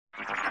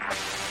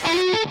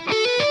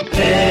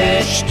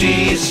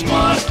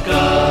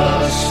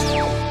Smartcast.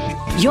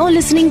 You're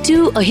listening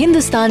to a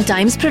Hindustan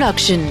Times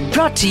production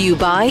brought to you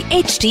by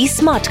HT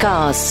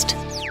Smartcast.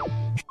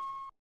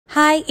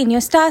 Hi, in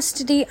your stars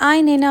today,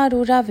 I, Naina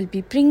Arora, will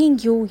be bringing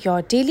you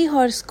your daily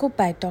horoscope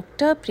by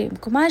Dr. Prem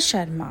Kumar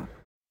Sharma.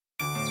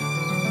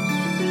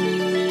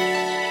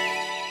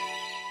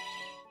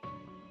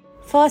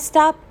 First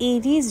up,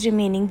 Aries,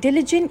 remaining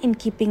diligent in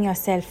keeping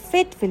yourself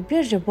fit will be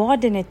a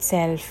reward in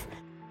itself.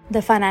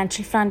 The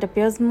financial front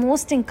appears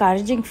most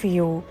encouraging for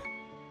you.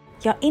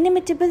 Your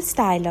inimitable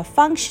style of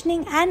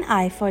functioning and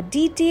eye for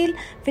detail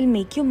will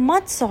make you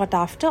much sought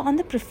after on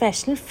the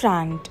professional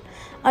front.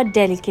 A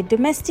delicate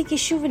domestic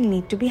issue will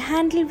need to be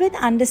handled with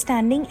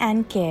understanding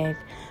and care.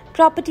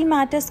 Property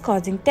matters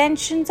causing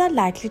tensions are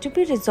likely to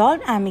be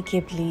resolved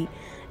amicably.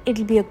 It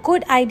will be a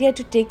good idea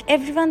to take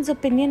everyone's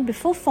opinion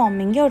before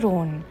forming your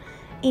own.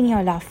 In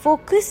your love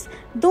focus,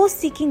 those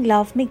seeking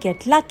love may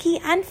get lucky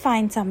and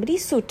find somebody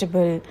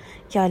suitable.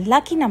 Your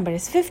lucky number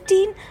is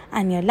 15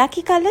 and your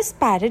lucky color is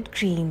parrot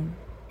green.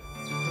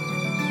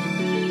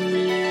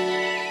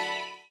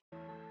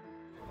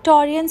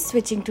 Taurians,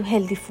 switching to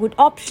healthy food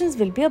options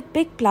will be a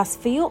big plus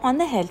for you on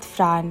the health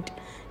front.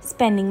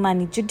 Spending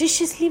money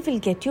judiciously will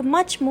get you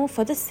much more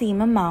for the same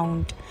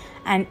amount.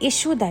 An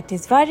issue that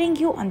is worrying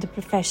you on the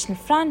professional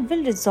front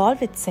will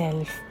resolve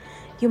itself.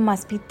 You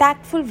must be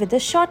tactful with a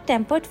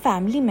short-tempered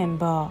family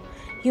member.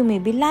 You may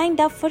be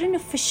lined up for an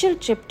official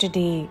trip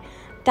today.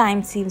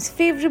 Time seems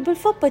favorable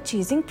for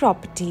purchasing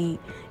property.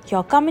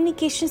 Your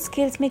communication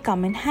skills may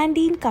come in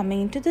handy in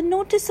coming into the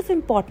notice of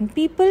important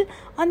people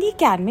on the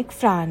academic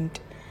front.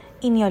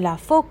 In your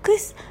love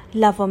focus,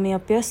 lover may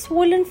appear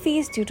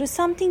swollen-faced due to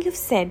something you've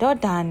said or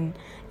done.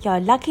 Your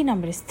lucky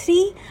number is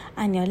 3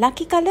 and your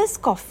lucky color is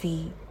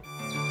coffee.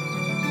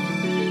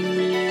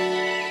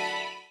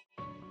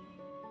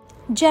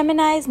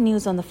 Gemini's,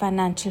 news on the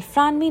financial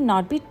front may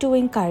not be too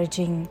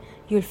encouraging.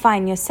 You'll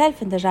find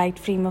yourself in the right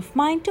frame of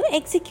mind to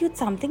execute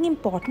something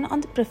important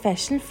on the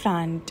professional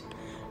front.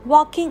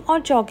 Walking or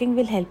jogging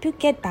will help you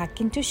get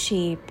back into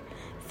shape.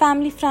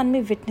 Family front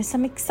may witness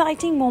some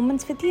exciting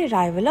moments with the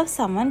arrival of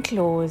someone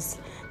close.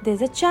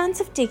 There's a chance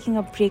of taking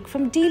a break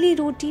from daily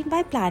routine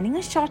by planning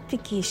a short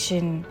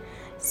vacation.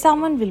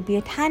 Someone will be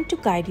at hand to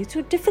guide you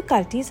through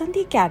difficulties on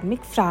the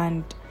academic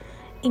front.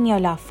 In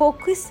your love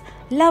focus,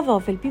 lover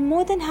will be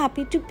more than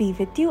happy to be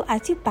with you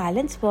as you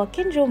balance work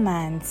and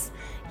romance.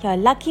 Your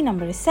lucky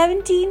number is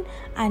 17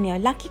 and your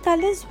lucky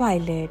color is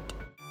violet.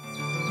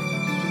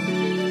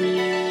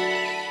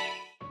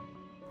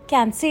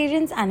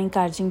 Cancerians, an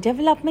encouraging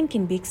development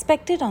can be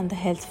expected on the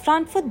health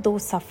front for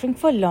those suffering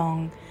for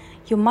long.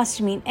 You must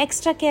remain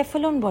extra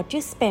careful on what you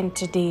spend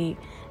today.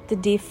 The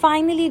day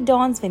finally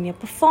dawns when your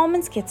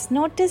performance gets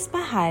noticed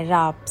by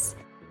higher-ups.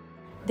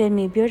 There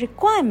may be a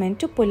requirement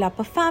to pull up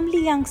a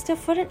family youngster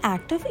for an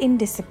act of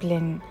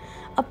indiscipline.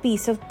 A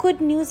piece of good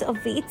news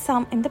awaits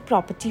some in the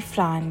property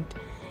front.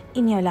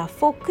 In your love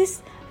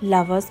focus,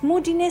 lovers'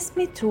 moodiness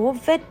may throw a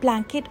wet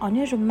blanket on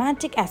your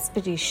romantic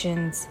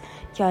aspirations.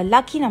 Your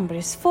lucky number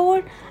is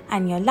 4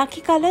 and your lucky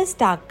color is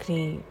dark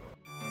grey.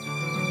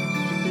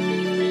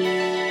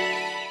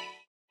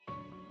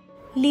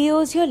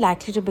 Leos, you're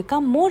likely to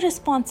become more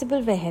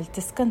responsible where health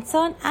is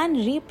concerned and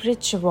reap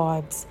rich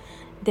rewards.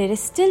 There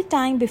is still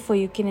time before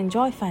you can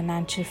enjoy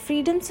financial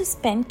freedom, so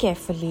spend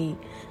carefully.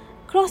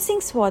 Crossing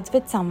swords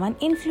with someone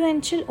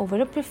influential over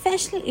a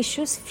professional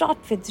issue is fraught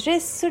with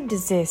risks, so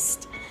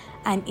desist.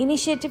 An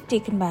initiative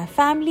taken by a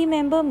family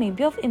member may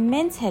be of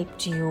immense help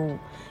to you.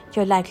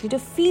 You're likely to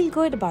feel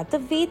good about the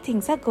way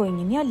things are going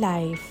in your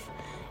life.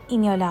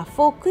 In your love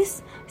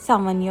focus,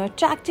 someone you're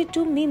attracted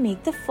to may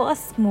make the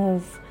first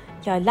move.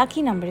 Your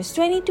lucky number is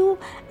 22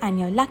 and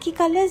your lucky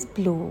color is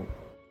blue.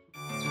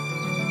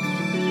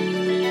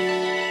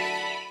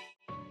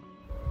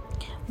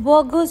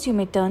 Virgos, you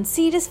may turn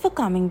serious for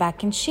coming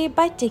back in shape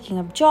by taking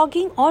up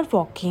jogging or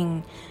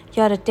walking.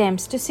 Your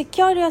attempts to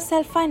secure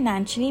yourself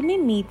financially may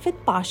meet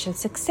with partial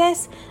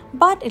success,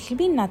 but it will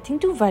be nothing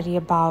to worry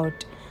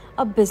about.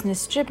 A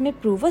business trip may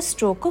prove a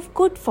stroke of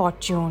good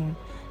fortune.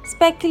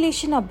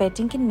 Speculation or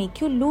betting can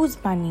make you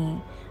lose money.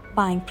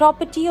 Buying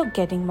property or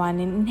getting one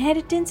in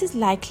inheritance is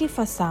likely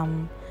for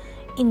some.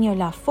 In your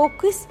love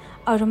focus,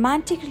 a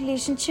romantic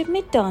relationship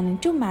may turn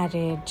into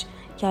marriage.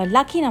 Your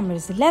lucky number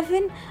is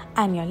 11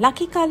 and your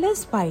lucky color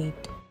is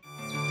white.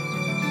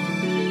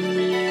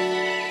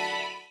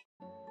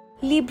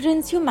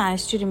 Librans, you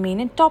manage to remain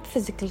in top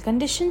physical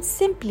condition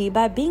simply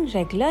by being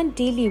regular in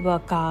daily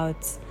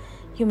workouts.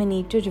 You may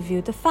need to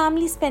review the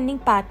family spending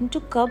pattern to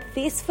curb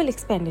wasteful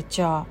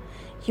expenditure.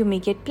 You may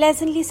get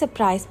pleasantly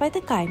surprised by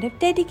the kind of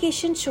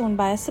dedication shown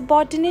by a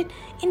subordinate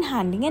in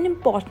handling an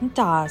important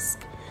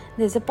task.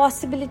 There's a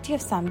possibility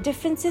of some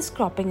differences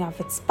cropping up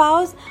with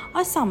spouse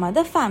or some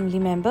other family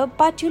member,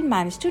 but you'll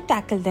manage to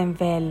tackle them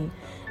well.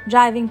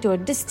 Driving to a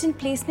distant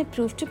place may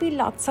prove to be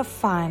lots of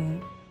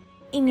fun.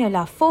 In your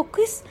love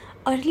focus,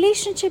 a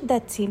relationship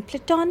that seemed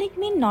platonic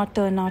may not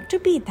turn out to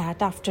be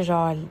that after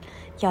all.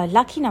 Your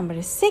lucky number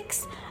is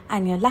 6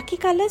 and your lucky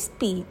color is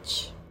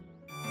peach.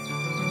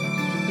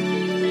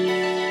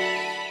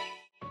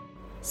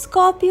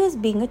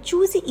 Scorpios, being a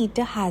choosy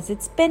eater has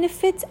its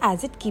benefits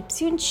as it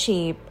keeps you in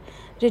shape.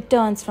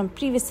 Returns from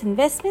previous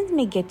investments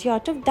may get you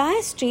out of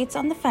dire straits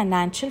on the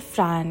financial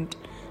front.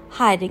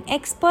 Hiring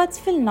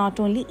experts will not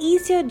only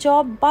ease your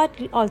job but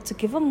will also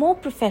give a more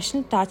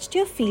professional touch to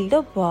your field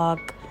of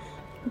work.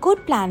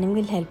 Good planning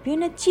will help you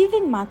in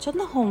achieving much on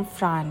the home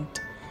front.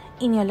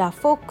 In your love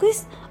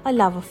focus, a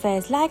love affair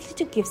is likely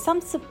to give some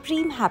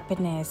supreme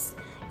happiness.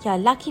 Your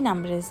lucky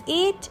number is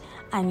 8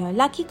 and your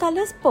lucky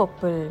color is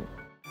purple.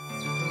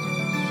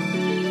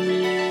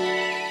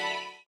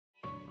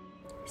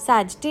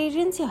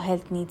 Sagittarians, your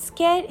health needs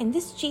care in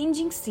this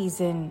changing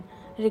season.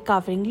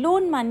 Recovering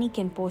loan money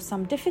can pose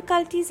some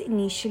difficulties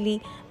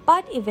initially,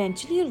 but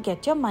eventually you'll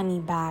get your money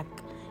back.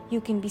 You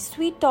can be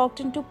sweet-talked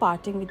into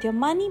parting with your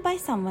money by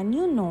someone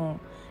you know.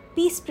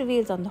 Peace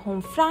prevails on the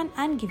home front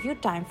and give you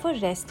time for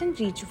rest and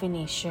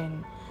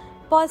rejuvenation.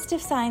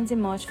 Positive signs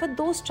emerge for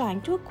those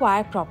trying to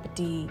acquire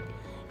property.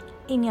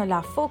 In your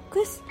love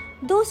focus,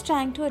 those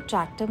trying to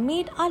attract a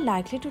mate are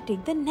likely to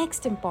take the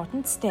next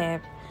important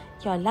step.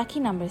 Your lucky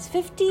number is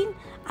 15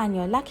 and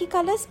your lucky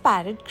color is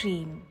parrot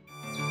green.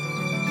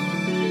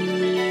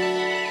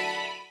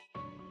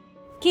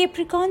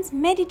 Capricorns,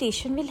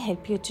 meditation will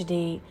help you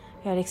today.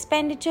 Your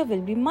expenditure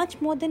will be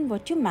much more than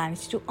what you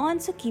manage to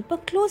earn, so keep a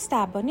close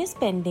tab on your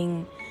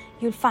spending.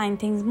 You'll find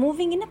things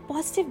moving in a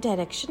positive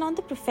direction on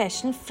the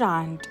professional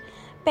front.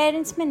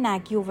 Parents may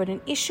nag you over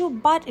an issue,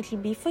 but it'll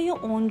be for your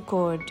own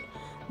good.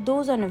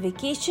 Those on a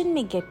vacation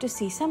may get to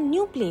see some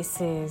new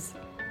places.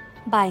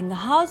 Buying a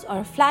house or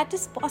a flat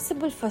is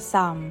possible for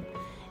some.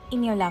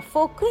 In your love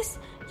focus,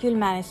 you'll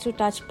manage to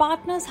touch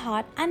partner's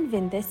heart and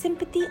win their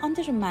sympathy on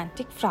the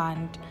romantic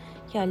front.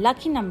 Your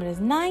lucky number is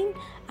 9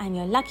 and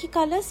your lucky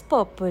color is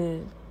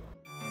purple.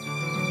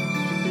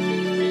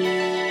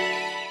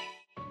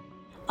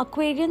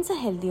 Aquarians, a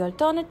healthy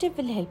alternative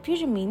will help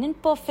you remain in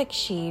perfect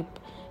shape.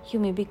 You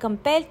may be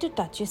compelled to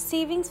touch your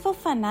savings for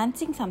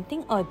financing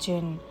something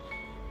urgent.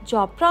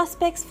 Job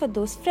prospects for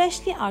those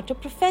freshly out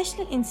of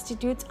professional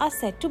institutes are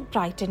set to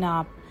brighten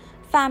up.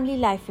 Family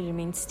life will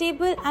remain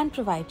stable and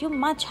provide you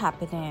much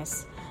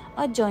happiness.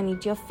 A journey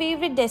to your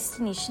favorite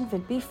destination will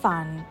be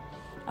fun.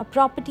 A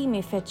property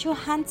may fetch you a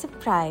handsome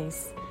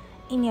price.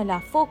 In your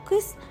love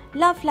focus,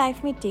 love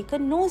life may take a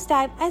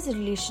nosedive as a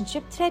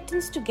relationship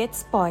threatens to get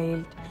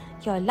spoiled.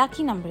 Your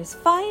lucky number is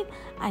 5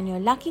 and your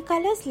lucky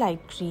color is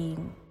light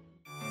green.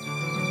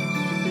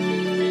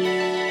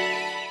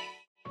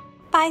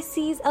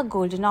 Pisces, a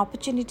golden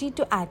opportunity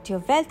to add to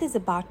your wealth is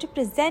about to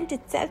present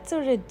itself, so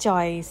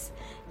rejoice.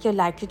 You're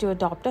likely to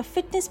adopt a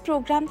fitness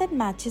program that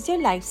matches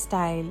your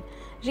lifestyle.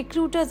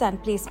 Recruiters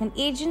and placement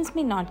agents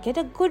may not get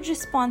a good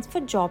response for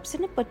jobs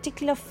in a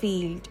particular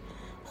field.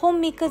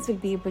 Homemakers will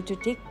be able to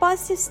take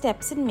positive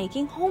steps in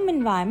making home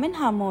environment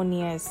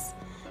harmonious.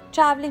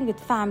 Traveling with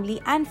family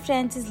and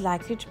friends is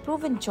likely to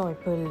prove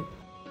enjoyable.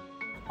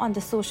 On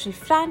the social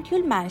front,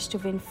 you'll manage to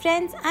win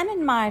friends and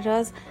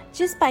admirers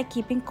just by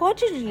keeping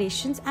cordial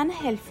relations and a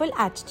helpful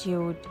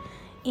attitude.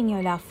 In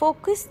your love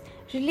focus,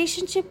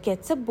 relationship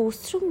gets a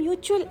boost through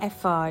mutual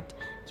effort.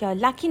 Your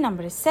lucky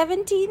number is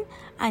 17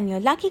 and your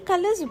lucky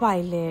color is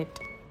violet.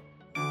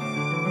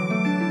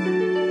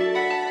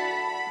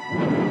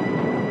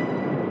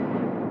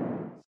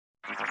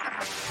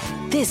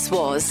 This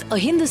was a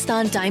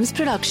Hindustan Times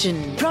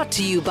production brought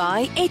to you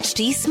by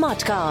HT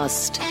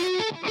Smartcast.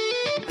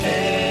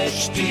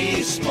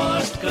 HT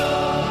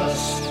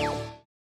Smartcast.